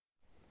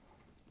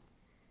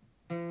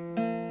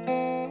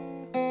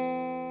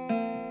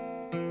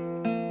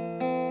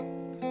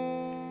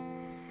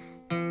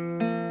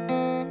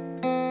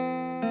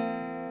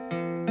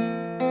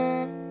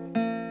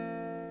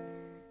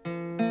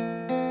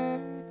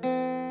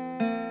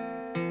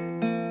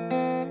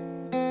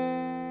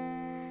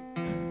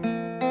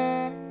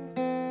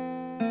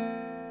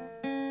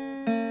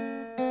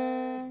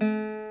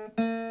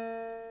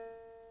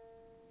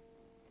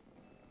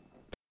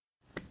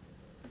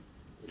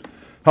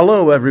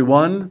Hello,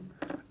 everyone,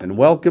 and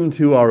welcome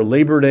to our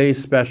Labor Day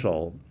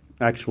special,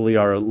 actually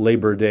our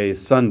Labor Day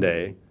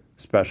Sunday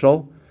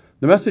special.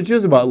 The message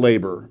is about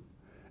labor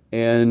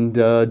and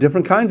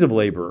different kinds of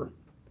labor,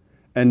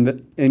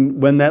 and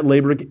when that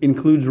labor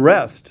includes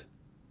rest.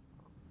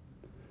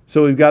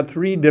 So we've got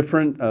three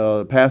different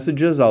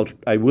passages.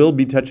 I will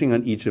be touching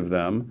on each of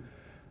them,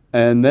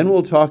 and then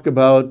we'll talk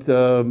about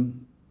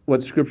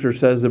what Scripture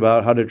says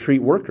about how to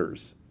treat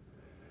workers.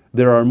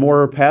 There are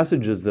more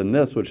passages than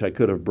this which I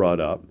could have brought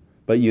up,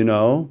 but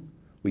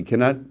we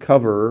cannot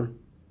cover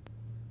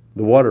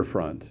the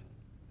waterfront,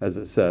 as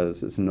it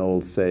says. It's an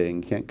old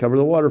saying, can't cover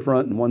the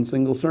waterfront in one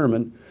single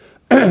sermon.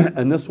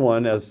 And this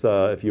one,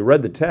 if you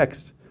read the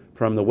text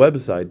from the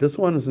website, this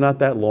one is not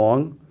that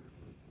long.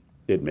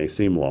 It may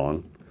seem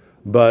long,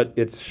 but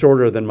it's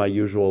shorter than my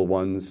usual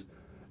ones.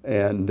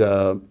 And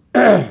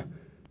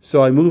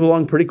so I move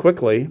along pretty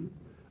quickly.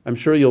 I'm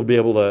sure you'll be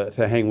able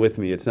to hang with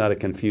me. It's not a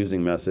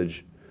confusing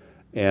message.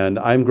 And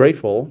I'm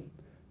grateful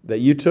that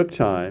you took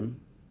time,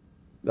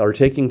 or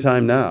taking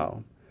time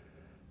now,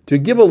 to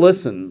give a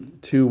listen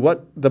to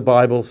what the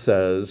Bible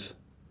says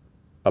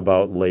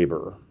about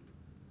labor.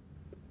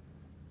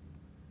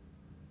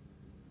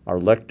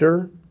 Our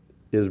lector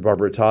is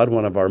Barbara Todd,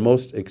 one of our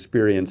most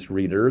experienced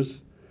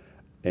readers,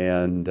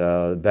 and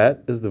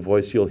that is the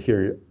voice you'll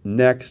hear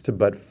next.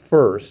 But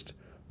first,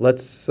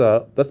 let's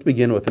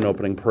begin with an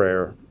opening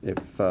prayer,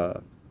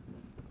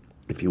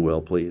 if you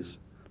will, please.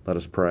 Let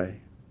us pray.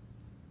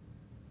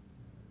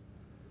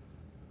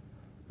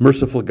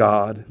 Merciful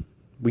God,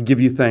 we give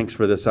you thanks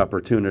for this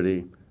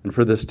opportunity and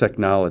for this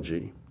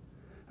technology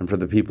and for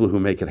the people who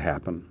make it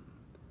happen.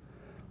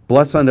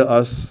 Bless unto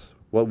us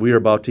what we are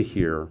about to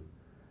hear,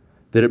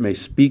 that it may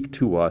speak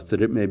to us,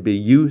 that it may be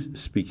you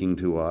speaking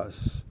to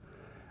us,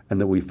 and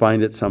that we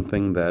find it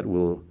something that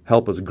will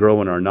help us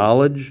grow in our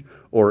knowledge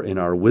or in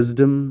our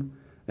wisdom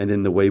and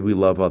in the way we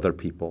love other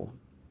people.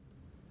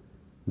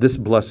 This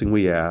blessing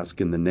we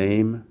ask in the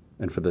name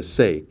and for the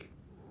sake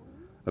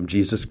of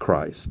Jesus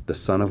Christ, the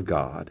Son of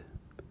God.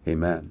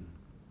 Amen.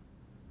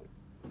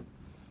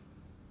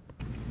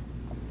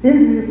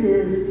 Since this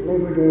is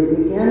Labor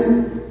Day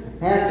weekend,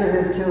 Pastor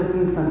has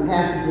chosen some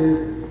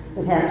passages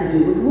that have to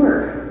do with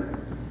work,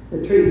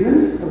 the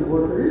treatment of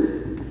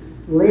workers,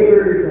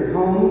 laborers at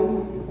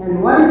home,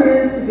 and what it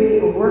is to be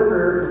a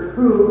worker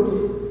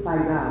approved by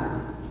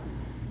God.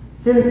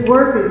 Since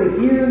work is a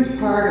huge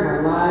part of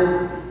our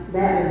lives,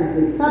 that is a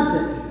big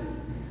subject.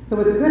 So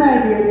it's a good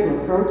idea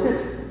to approach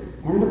it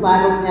and the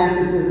Bible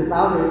passages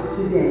about it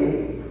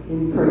today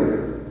in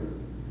prayer.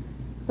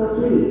 So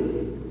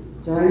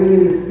please, join me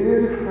in the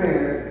spirit of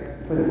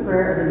prayer for the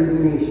prayer of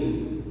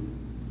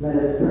illumination. Let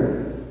us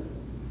pray.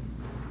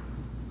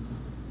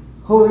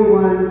 Holy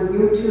One,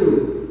 you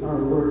too are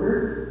a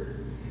worker.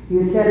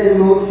 You set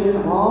in motion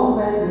all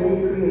that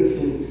made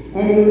creation,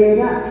 and you made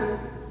us.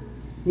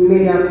 You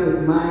made us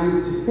with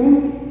minds to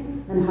think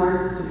and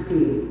hearts to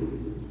feel.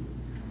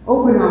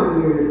 Open our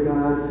ears,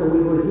 God, so we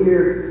will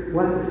hear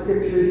what the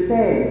Scriptures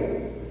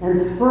say, and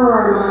spur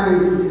our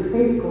minds into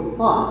faithful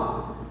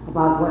thought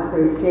about what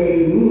they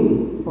say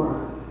mean for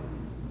us.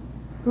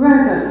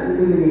 Grant us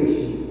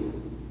illumination.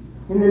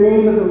 In the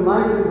name of the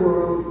light of the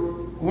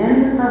world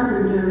and the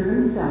carpenter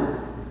himself,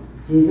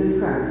 Jesus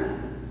Christ,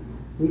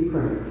 we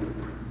pray.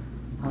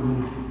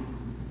 Amen.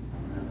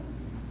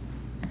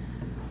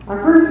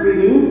 Our first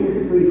reading is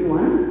a brief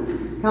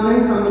one,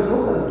 coming from the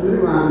book of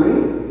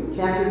Deuteronomy,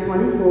 chapter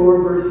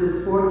 24,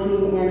 verses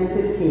 14 and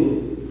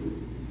 15.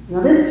 Now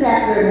this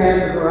chapter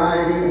has a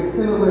variety of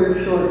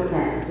similar short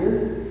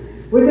passages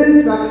with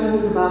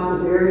instructions about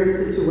the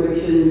various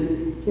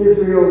situations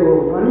Israel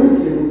will run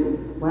into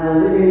while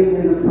living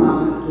in the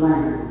promised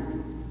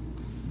land.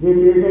 This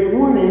is a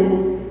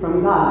warning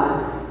from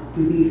God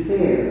to be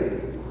fair.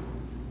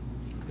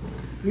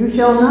 You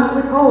shall not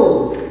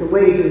withhold the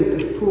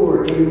wages of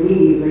poor and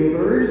needy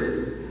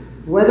laborers,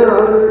 whether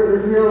other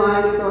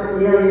Israelites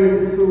or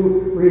aliens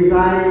who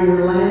reside in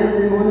your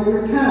land in one of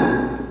your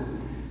towns.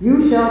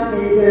 You shall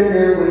pay them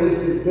their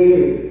wages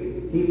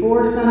daily,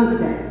 before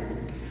sunset,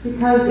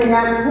 because they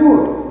are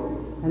poor,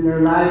 and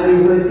their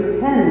livelihood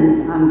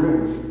depends on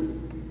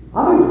them.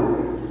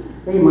 Otherwise,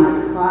 they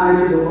might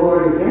cry to the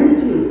Lord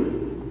against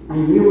you,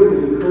 and you would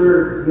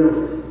incur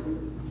guilt.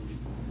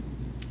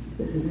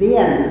 This is the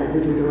end of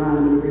the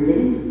Deuteronomy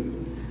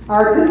reading.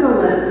 Our epistle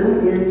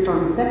lesson is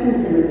from 2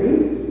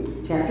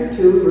 Timothy, chapter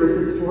 2,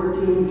 verses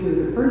 14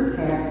 through the first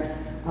half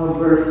of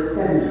verse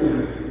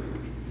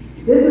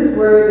 17. This is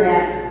where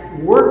that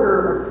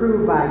worker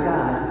approved by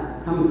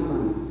God comes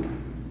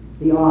from.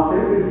 The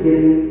author is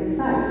giving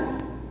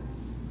advice.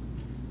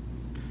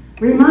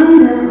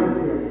 Remind them of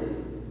this,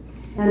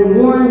 and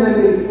warn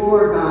them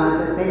before God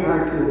that they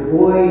are to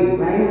avoid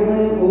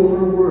wrangling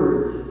over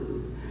words,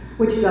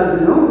 which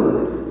does no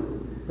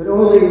good, but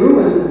only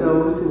ruins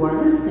those who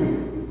are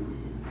listening.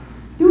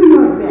 Do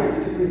your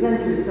best to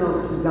present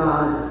yourself to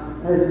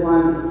God as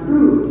one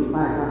approved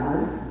by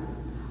God.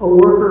 A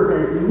worker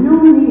has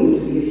no need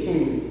to be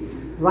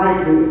ashamed,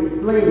 rightly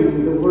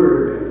explaining the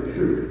word of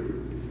truth.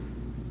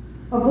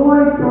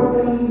 Avoid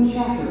profane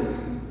chatter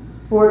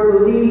for it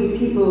will lead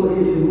people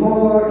into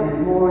more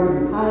and more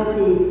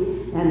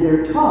impiety, and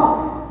their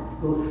talk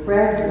will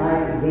spread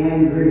like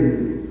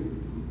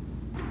gangrene.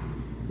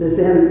 This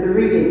ends the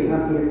reading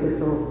of the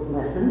epistle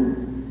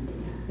lesson.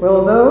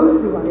 Will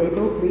those who are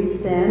able please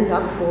stand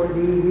up for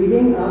the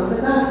reading of the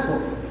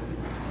gospel?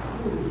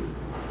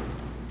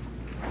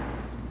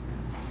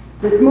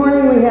 This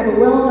morning we have a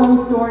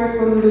well-known story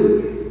from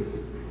Luke.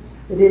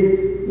 It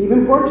is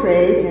even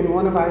portrayed in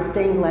one of our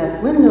stained glass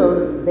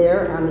windows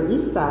there on the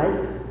east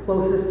side,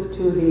 closest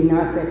to the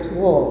narthex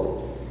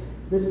wall.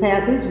 This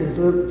passage is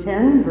Luke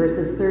 10,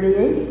 verses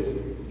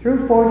 38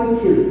 through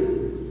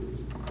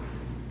 42.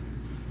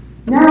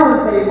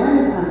 Now as they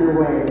went on their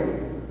way,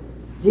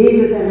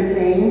 Jesus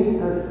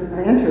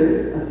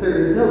entered a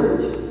certain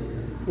village,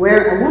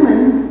 where a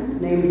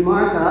woman named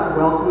Martha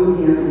welcomed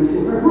him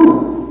into her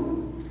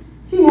home.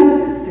 She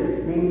had a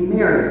sister named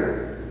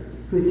Mary,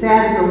 who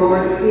sat at the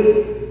Lord's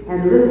feet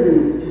and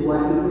listened to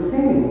what he was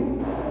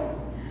saying.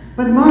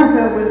 But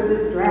Martha was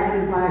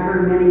distracted by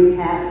her many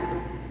tasks,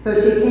 so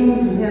she came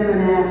to him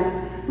and asked,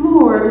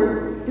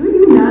 "Lord, do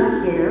you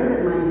not care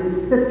that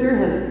my sister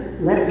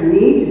has left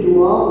me to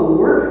do all the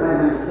work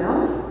by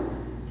myself?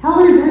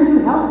 Tell her then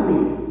to help me."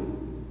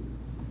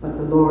 But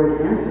the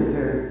Lord answered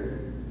her,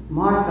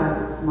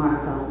 "Martha,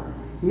 Martha,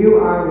 you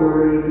are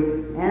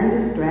worried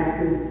and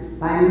distracted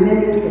by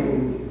many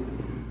things,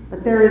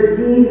 but there is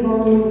deemed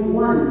only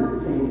one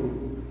thing.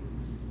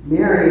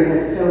 Mary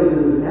has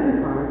chosen the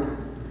better part,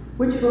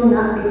 which will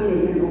not be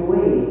taken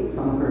away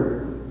from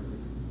her."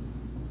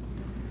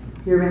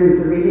 Here ends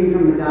the reading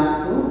from the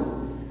Gospel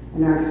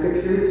and our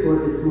scriptures for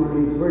this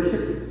morning's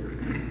worship.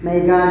 May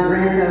God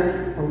grant us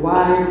a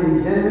wise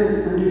and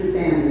generous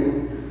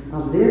understanding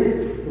of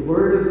this, the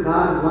Word of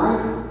God of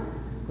life,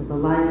 for the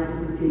life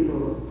of the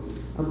people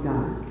of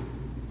God.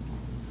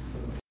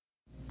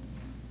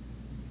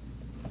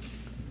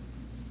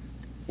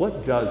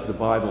 What does the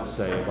Bible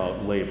say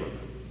about labor?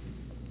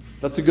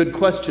 That's a good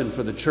question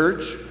for the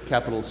church,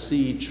 capital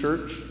C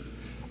church,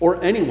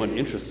 or anyone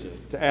interested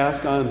to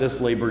ask on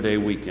this Labor Day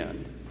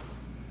weekend.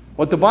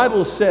 What the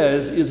Bible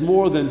says is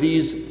more than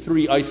these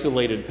three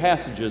isolated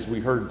passages we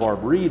heard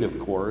Barb read, of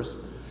course.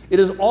 It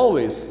is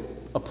always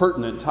a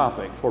pertinent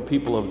topic for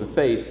people of the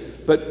faith,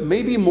 but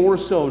maybe more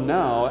so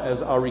now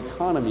as our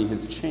economy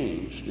has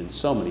changed in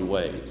so many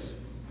ways.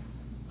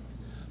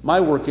 My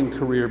working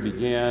career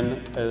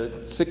began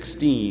at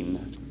 16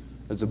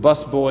 as a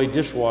busboy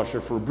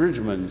dishwasher for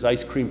Bridgman's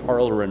ice cream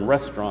parlor and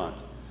restaurant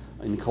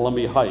in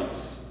Columbia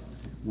Heights.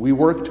 We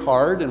worked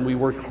hard, and we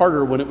worked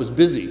harder when it was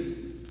busy.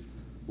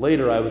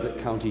 Later, I was at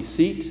county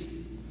seat,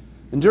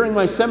 and during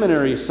my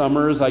seminary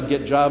summers, I'd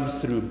get jobs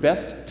through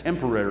Best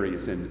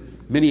Temporaries in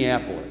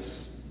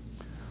Minneapolis.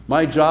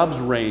 My jobs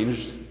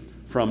ranged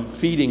from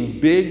feeding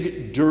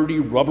big, dirty,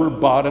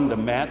 rubber-bottomed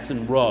mats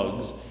and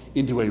rugs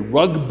into a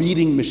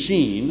rug-beating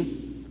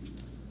machine,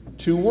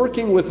 to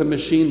working with a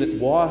machine that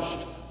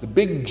washed the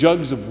big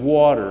jugs of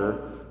water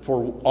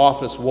for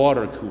office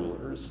water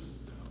coolers,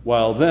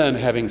 while then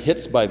having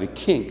hits by the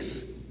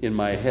kinks in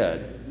my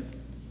head.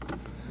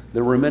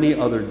 There were many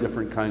other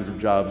different kinds of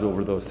jobs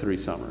over those 3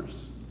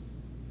 summers.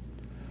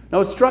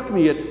 Now, it struck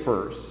me at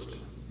first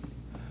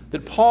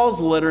that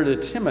Paul's letter to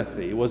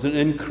Timothy was an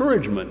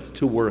encouragement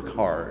to work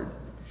hard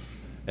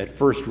at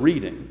first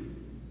reading.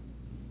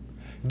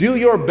 "Do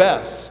your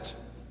best,"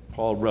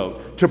 Paul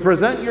wrote, "to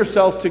present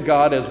yourself to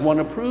God as one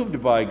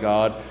approved by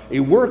God, a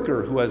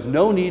worker who has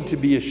no need to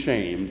be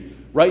ashamed,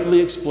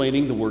 rightly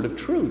explaining the word of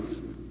truth."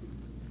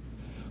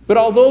 But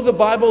although the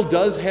Bible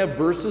does have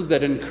verses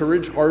that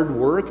encourage hard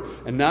work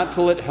and not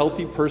to let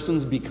healthy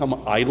persons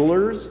become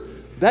idlers,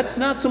 that's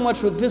not so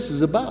much what this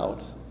is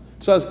about.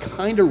 So I was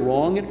kind of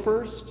wrong at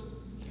first.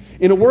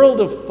 In a world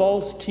of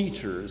false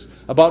teachers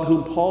about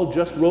whom Paul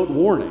just wrote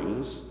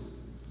warnings,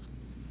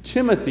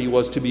 Timothy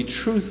was to be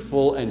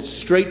truthful and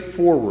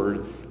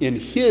straightforward in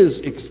his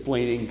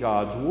explaining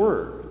God's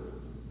word.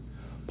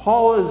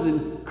 Paul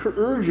is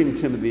urging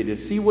Timothy to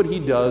see what he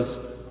does,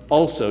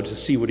 also to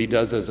see what he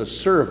does as a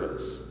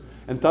service,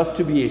 and thus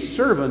to be a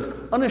servant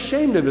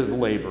unashamed of his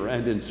labor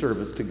and in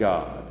service to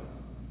God.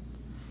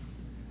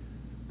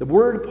 The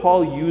word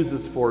Paul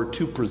uses for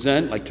to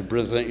present, like to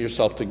present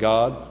yourself to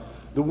God,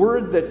 the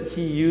word that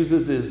he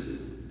uses is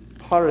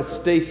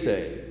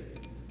parastese,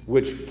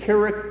 which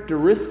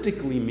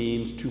characteristically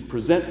means to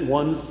present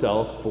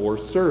oneself for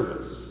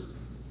service.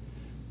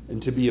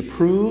 And to be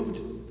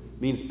approved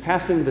means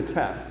passing the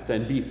test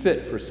and be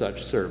fit for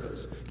such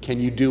service.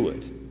 Can you do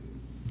it?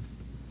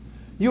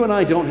 You and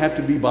I don't have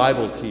to be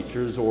Bible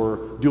teachers or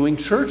doing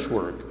church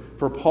work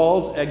for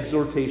Paul's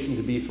exhortation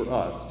to be for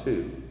us,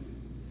 too.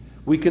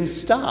 We can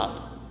stop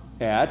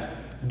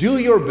at, do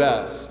your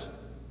best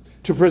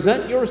to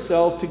present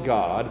yourself to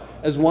God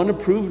as one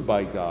approved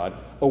by God,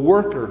 a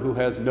worker who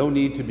has no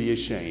need to be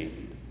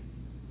ashamed,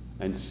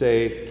 and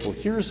say, well,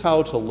 here's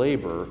how to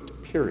labor,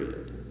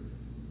 period.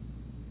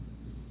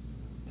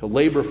 To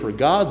labor for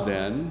God,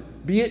 then,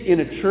 be it in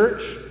a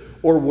church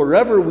or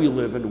wherever we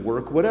live and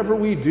work, whatever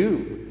we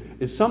do,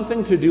 is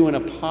something to do in a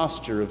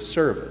posture of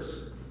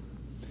service.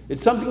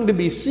 It's something to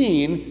be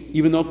seen,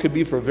 even though it could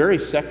be for a very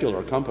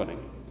secular company,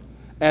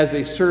 as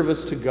a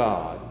service to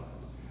God.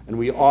 And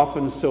we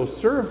often so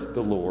serve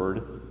the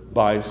Lord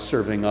by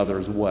serving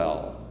others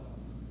well.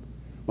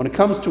 When it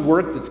comes to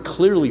work that's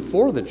clearly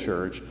for the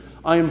church,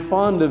 I am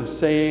fond of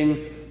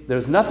saying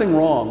there's nothing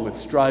wrong with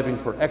striving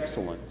for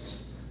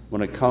excellence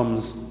when it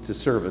comes to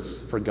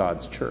service for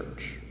God's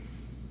church.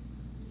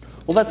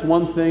 Well, that's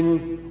one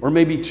thing, or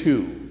maybe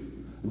two,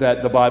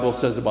 that the Bible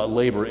says about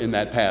labor in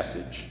that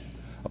passage.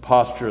 A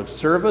posture of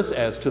service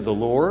as to the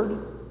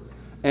Lord,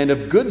 and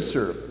of good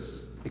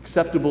service,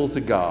 acceptable to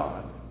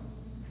God.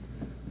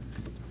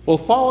 Well,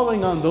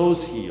 following on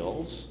those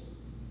heels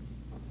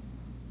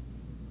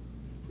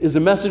is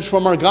a message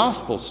from our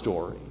gospel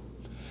story.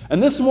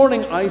 And this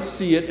morning I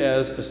see it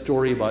as a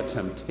story about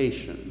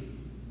temptation.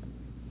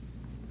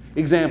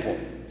 Example,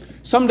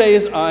 some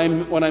days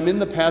when I'm in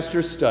the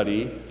pastor's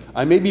study,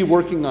 I may be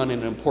working on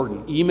an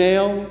important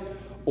email,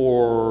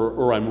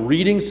 or I'm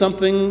reading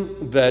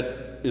something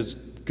that is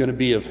going to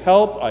be of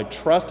help. I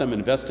trust, I'm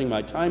investing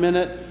my time in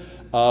it.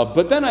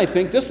 But then I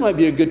think this might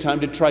be a good time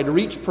to try to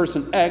reach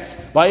person X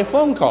by a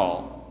phone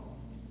call.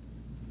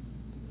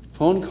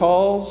 Phone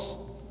calls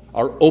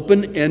are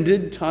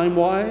open-ended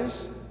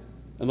time-wise,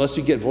 unless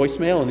you get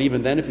voicemail, and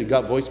even then if you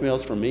got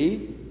voicemails from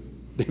me,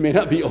 they may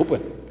not be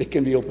open. They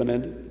can be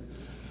open-ended.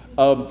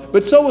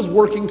 But so is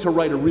working to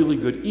write a really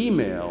good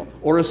email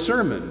or a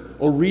sermon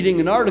or reading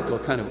an article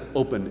kind of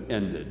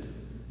open-ended.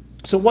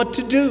 So what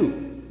to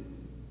do?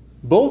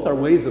 Both are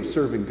ways of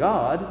serving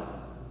God.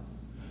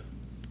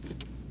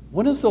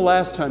 When is the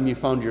last time you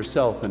found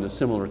yourself in a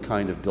similar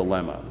kind of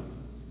dilemma?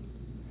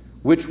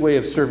 Which way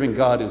of serving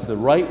God is the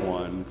right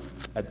one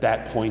at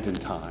that point in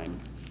time?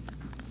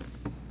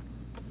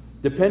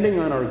 Depending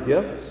on our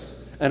gifts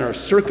and our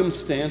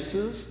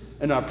circumstances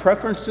and our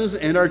preferences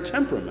and our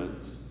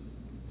temperaments,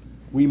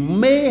 we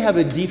may have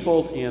a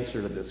default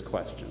answer to this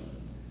question.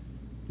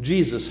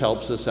 Jesus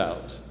helps us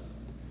out.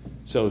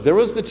 So there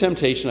was the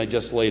temptation, I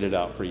just laid it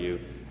out for you.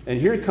 And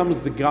here comes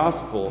the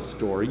gospel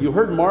story. You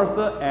heard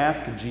Martha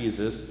ask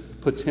Jesus,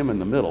 puts him in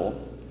the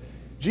middle.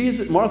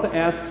 Martha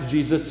asks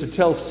Jesus to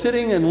tell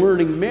sitting and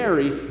learning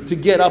Mary to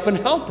get up and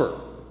help her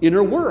in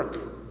her work.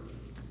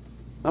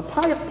 Now,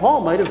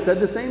 Paul might have said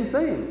the same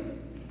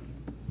thing.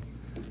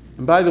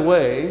 And by the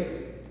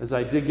way, as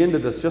I dig into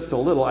this just a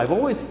little, I've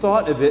always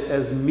thought of it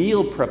as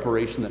meal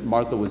preparation that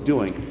Martha was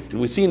doing.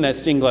 And we see in that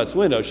stained glass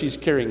window, she's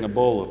carrying a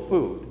bowl of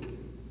food.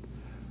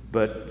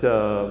 But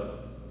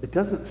it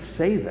doesn't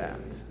say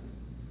that's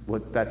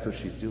what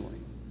she's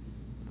doing.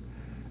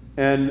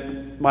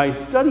 And my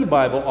study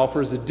Bible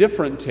offers a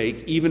different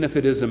take, even if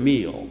it is a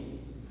meal.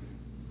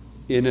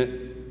 In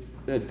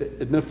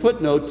the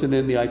footnotes and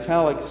in the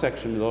italics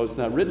section, though it's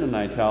not written in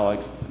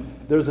italics,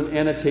 there's an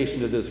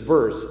annotation to this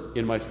verse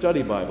in my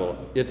study Bible.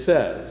 It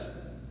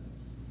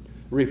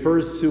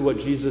refers to what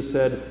Jesus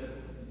said,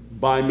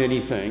 by many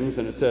things,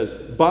 and it says,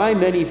 by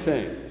many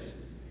things,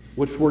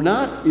 which were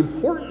not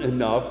important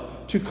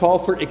enough to call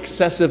for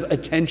excessive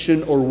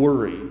attention or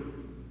worry.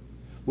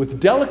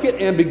 With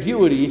delicate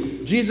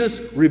ambiguity,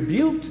 Jesus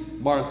rebuked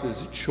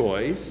Martha's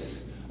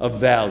choice of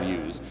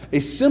values.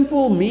 A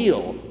simple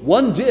meal,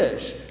 one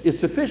dish, is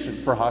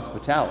sufficient for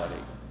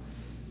hospitality.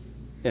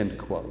 End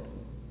quote.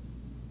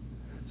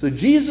 So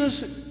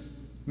Jesus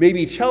may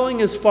be telling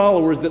his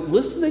followers that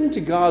listening to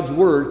God's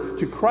word,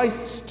 to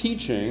Christ's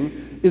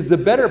teaching, is the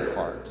better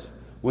part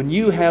when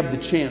you have the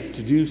chance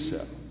to do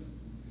so.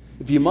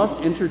 If you must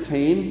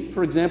entertain,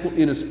 for example,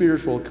 in a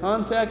spiritual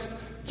context,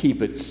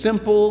 keep it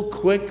simple,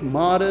 quick,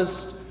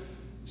 modest,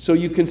 so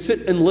you can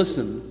sit and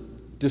listen,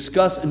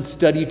 discuss, and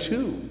study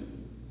too.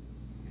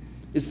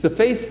 It's the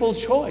faithful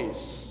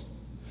choice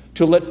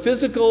to let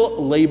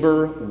physical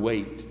labor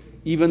wait,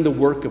 even the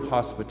work of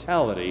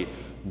hospitality,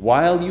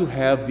 while you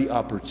have the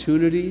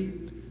opportunity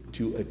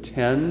to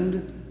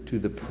attend to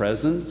the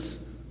presence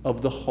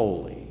of the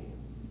holy.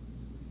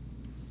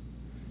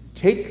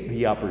 Take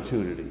the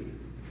opportunity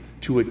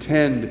to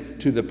attend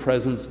to the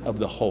presence of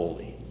the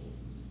holy.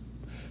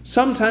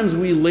 Sometimes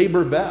we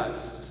labor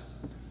best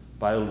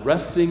by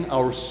resting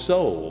our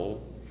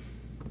soul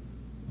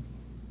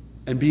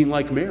and being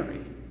like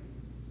Mary.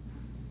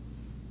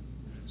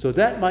 So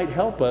that might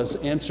help us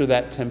answer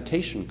that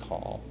temptation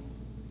call.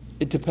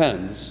 It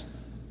depends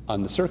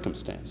on the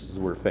circumstances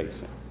we're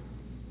facing.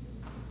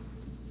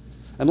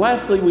 And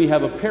lastly, we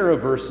have a pair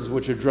of verses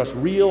which address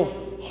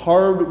real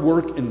hard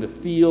work in the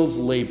fields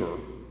labor.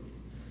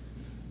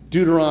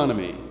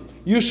 Deuteronomy,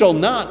 you shall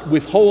not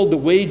withhold the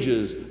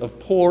wages of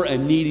poor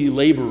and needy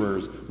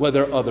laborers,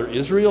 whether other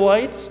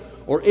Israelites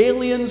or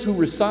aliens who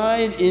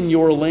reside in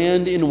your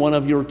land in one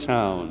of your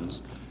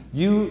towns.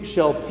 You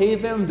shall pay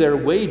them their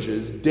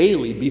wages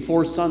daily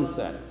before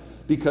sunset,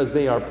 because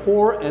they are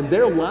poor and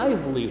their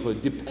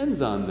livelihood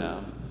depends on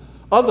them.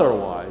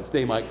 Otherwise,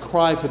 they might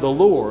cry to the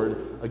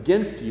Lord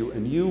against you,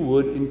 and you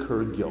would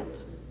incur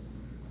guilt.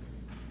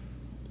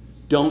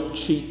 Don't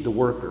cheat the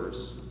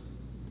workers,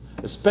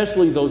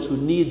 especially those who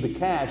need the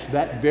cash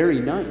that very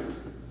night.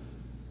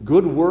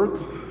 Good work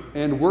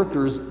and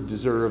workers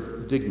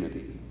deserve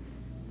dignity.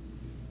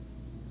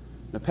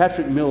 Now,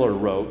 Patrick Miller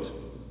wrote,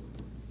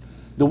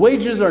 "The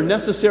wages are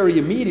necessary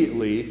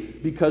immediately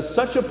because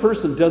such a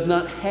person does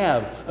not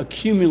have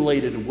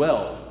accumulated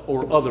wealth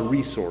or other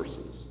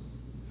resources.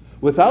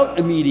 Without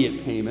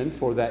immediate payment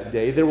for that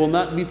day, there will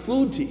not be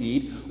food to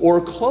eat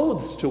or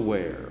clothes to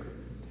wear.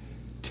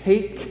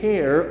 Take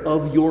care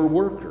of your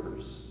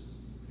workers.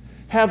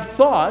 Have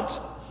thought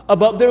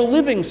about their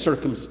living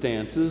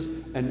circumstances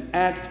and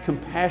act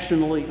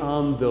compassionately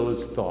on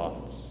those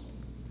thoughts."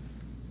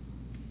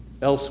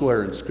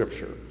 Elsewhere in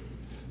Scripture,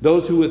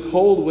 those who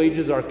withhold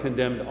wages are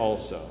condemned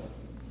also.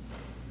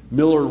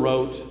 Miller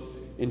wrote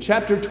in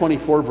chapter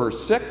 24,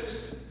 verse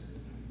 6,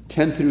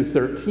 10 through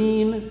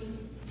 13,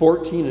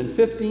 14 and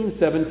 15,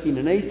 17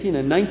 and 18,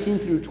 and 19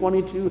 through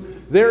 22,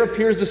 there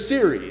appears a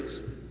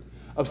series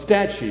of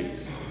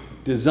statutes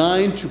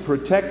designed to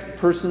protect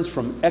persons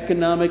from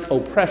economic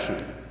oppression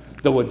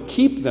that would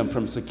keep them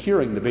from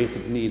securing the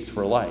basic needs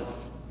for life.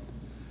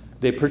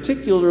 They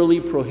particularly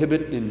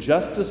prohibit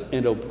injustice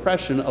and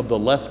oppression of the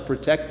less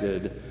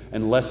protected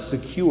and less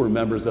secure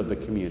members of the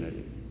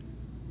community.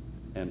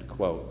 End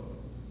quote.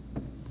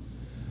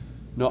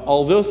 Now,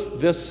 although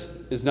this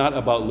is not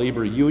about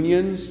labor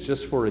unions,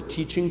 just for a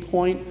teaching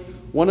point,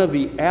 one of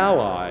the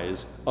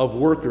allies of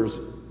workers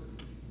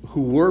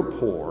who were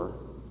poor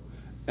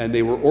and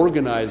they were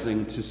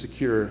organizing to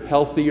secure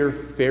healthier,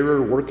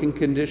 fairer working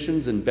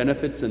conditions and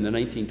benefits in the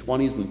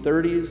 1920s and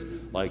 30s,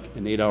 like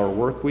an 8-hour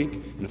work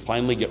week, and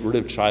finally get rid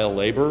of child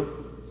labor.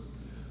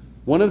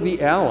 One of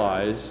the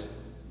allies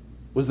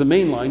was the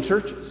mainline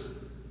churches.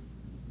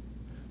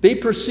 They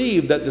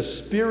perceived that the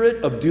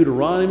spirit of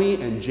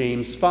Deuteronomy and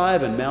James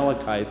 5 and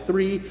Malachi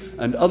 3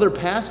 and other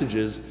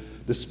passages,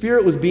 the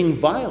spirit was being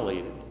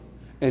violated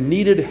and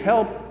needed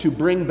help to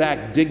bring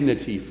back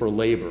dignity for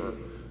labor.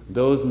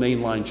 Those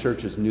mainline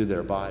churches knew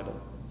their Bible.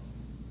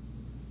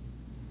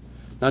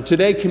 Now,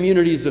 today,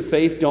 communities of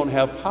faith don't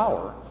have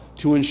power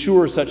to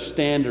ensure such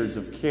standards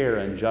of care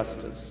and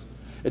justice.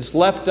 It's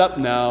left up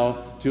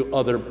now to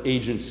other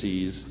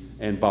agencies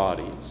and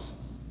bodies.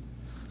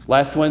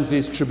 Last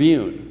Wednesday's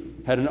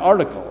Tribune had an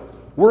article,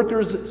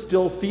 "Workers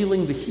Still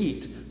Feeling the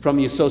Heat," from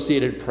the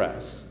Associated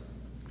Press.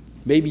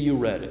 Maybe you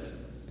read it.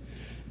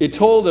 It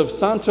told of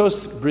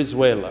Santos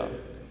Brizuela,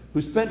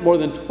 who spent more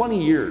than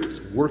 20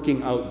 years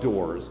working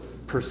outdoors,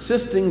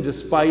 persisting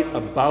despite a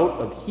bout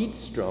of heat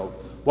stroke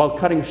while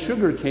cutting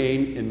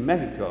sugarcane in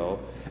Mexico,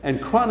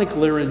 and chronic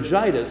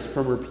laryngitis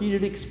from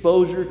repeated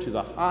exposure to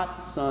the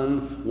hot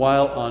sun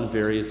while on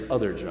various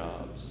other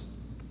jobs.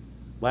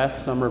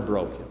 Last summer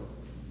broke him.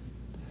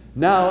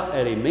 Now,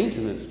 at a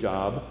maintenance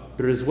job,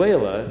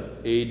 Brizuela,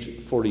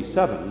 age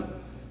 47,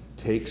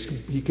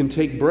 he can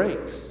take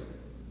breaks.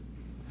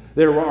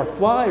 There are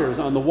flyers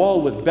on the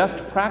wall with best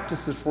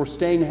practices for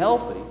staying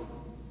healthy,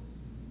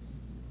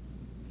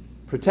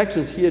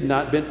 protections he had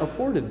not been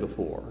afforded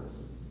before.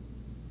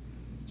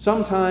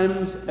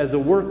 Sometimes, as a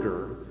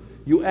worker,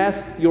 you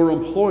ask your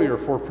employer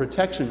for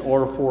protection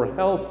or for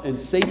health and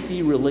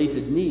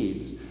safety-related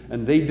needs,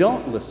 and they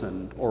don't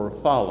listen or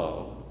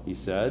follow, he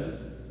said.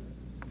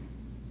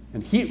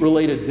 And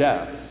heat-related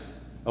deaths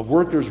of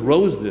workers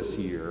rose this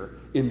year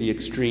in the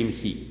extreme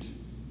heat.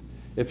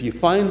 If you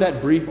find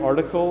that brief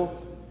article,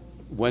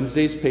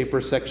 Wednesday's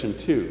paper, section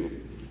 2,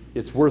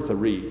 it's worth a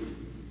read.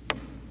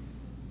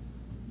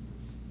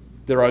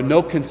 There are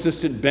no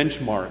consistent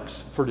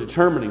benchmarks for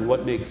determining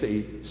what makes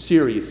a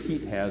serious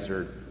heat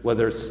hazard,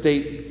 whether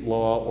state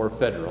law or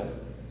federal.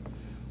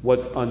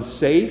 What's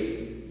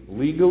unsafe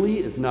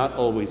legally is not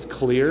always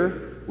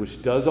clear,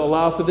 which does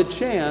allow for the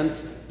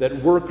chance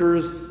that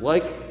workers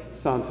like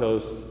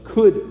Santos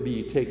could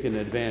be taken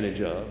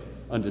advantage of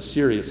under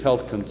serious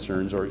health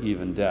concerns or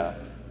even death.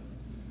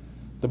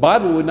 The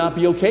Bible would not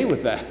be okay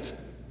with that.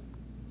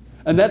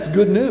 And that's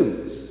good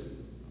news.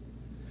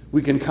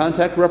 We can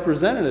contact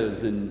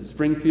representatives in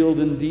Springfield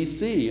and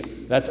D.C.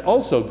 That's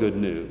also good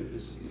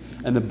news.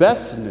 And the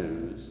best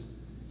news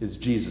is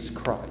Jesus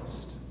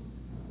Christ.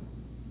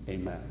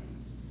 Amen.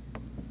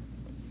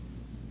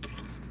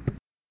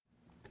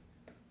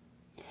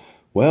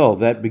 Well,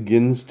 that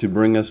begins to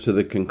bring us to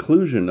the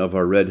conclusion of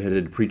our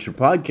Red-Headed Preacher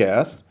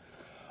podcast.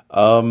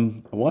 I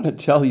want to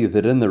tell you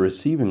that in the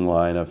receiving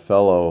line, a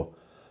fellow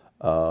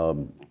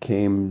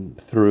came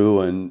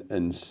through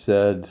and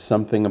said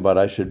something about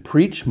I should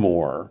preach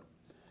more.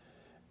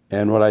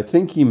 And what I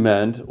think he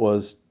meant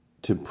was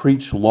to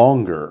preach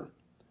longer.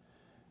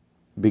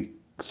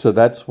 So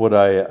that's what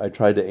I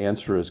tried to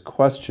answer his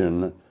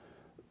question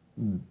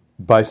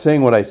by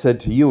saying what I said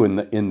to you in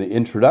the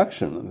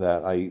introduction,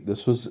 that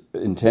this was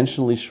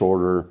intentionally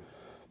shorter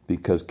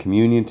because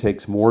communion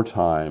takes more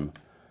time,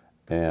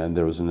 and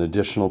there was an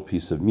additional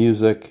piece of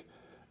music,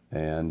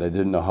 and I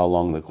didn't know how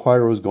long the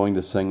choir was going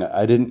to sing.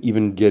 I didn't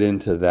even get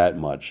into that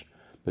much,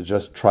 but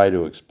just try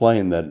to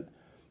explain that,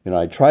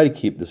 I try to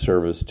keep the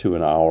service to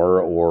an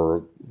hour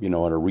or, in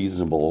a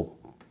reasonable,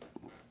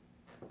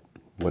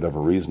 whatever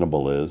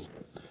reasonable is,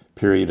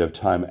 period of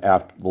time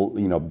after,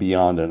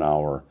 beyond an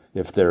hour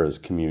if there is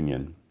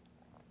communion.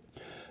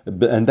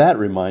 And that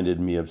reminded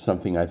me of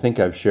something I think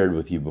I've shared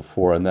with you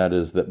before, and that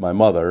is that my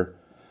mother,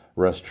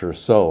 rest her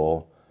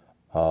soul,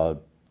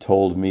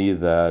 told me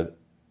that,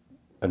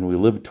 and we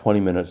lived 20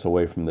 minutes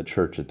away from the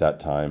church at that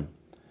time.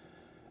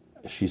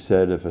 She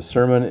said, if a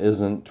sermon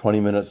isn't 20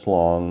 minutes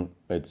long,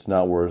 it's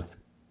not worth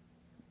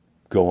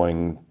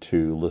going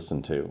to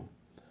listen to.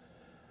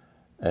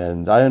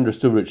 And I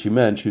understood what she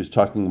meant. She was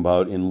talking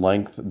about in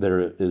length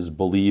there is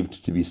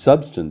believed to be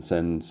substance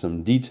and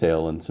some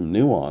detail and some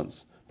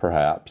nuance,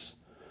 perhaps.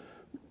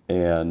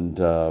 And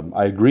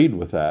I agreed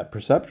with that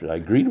perception. I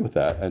agreed with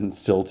that. And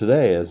still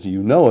today, as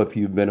you know, if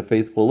you've been a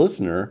faithful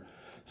listener,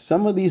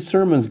 some of these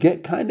sermons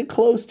get kind of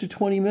close to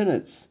 20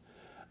 minutes.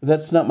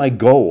 That's not my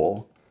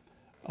goal.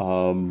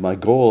 My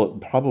goal,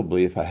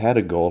 probably, if I had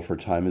a goal for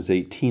time, is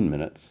 18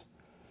 minutes.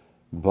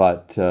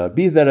 But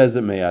be that as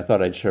it may, I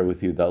thought I'd share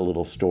with you that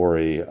little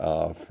story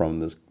from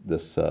this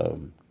a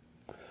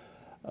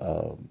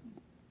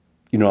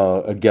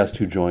guest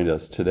who joined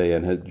us today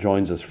and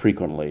joins us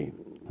frequently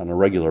on a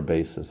regular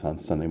basis on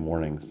Sunday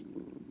mornings.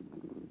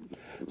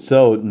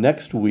 So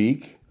next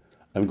week,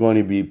 I'm going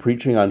to be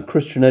preaching on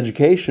Christian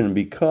education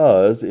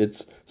because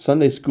it's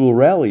Sunday School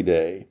Rally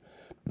Day.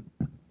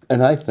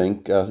 And I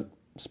think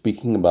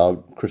speaking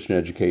about Christian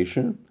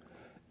education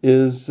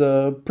is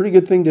a pretty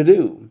good thing to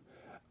do.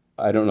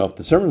 I don't know if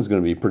the sermon's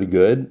going to be pretty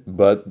good,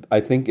 but I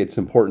think it's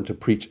important to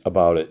preach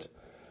about it.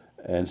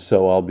 And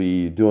so I'll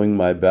be doing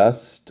my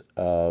best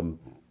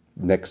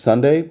next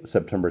Sunday,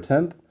 September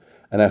 10th,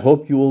 and I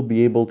hope you will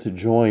be able to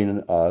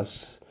join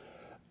us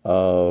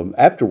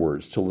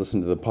afterwards to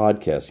listen to the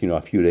podcast,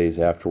 a few days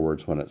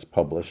afterwards when it's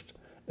published,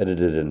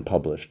 edited and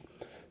published.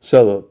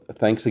 So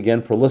thanks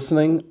again for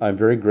listening. I'm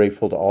very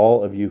grateful to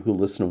all of you who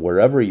listen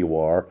wherever you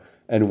are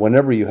and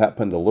whenever you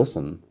happen to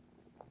listen.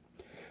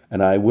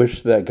 And I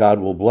wish that God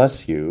will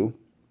bless you,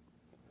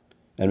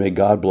 and may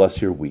God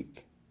bless your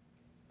week.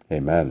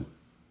 Amen.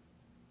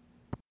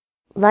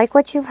 Like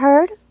what you've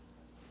heard?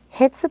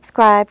 Hit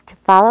subscribe to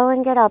follow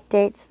and get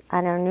updates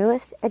on our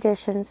newest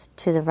additions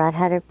to the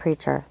Red-Headed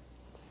Preacher.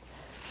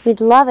 We'd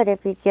love it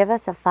if you'd give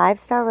us a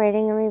 5-star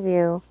rating and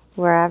review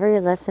wherever you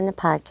listen to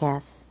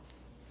podcasts.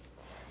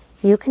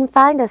 You can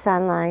find us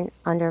online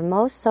under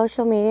most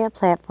social media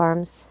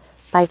platforms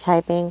by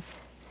typing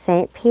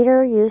St.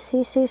 Peter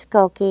UCC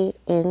Skokie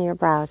in your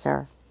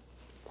browser.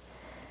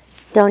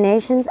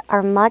 Donations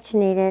are much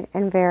needed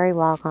and very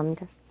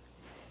welcomed.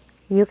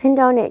 You can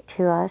donate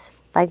to us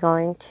by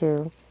going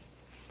to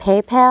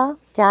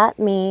paypal.me/St.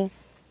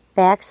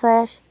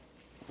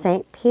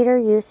 Peter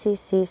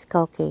UCC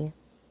Skokie.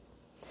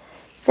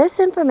 This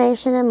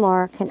information and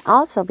more can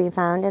also be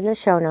found in the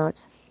show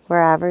notes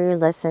wherever you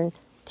listen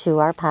to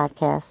our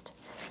podcast.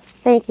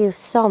 Thank you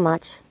so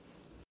much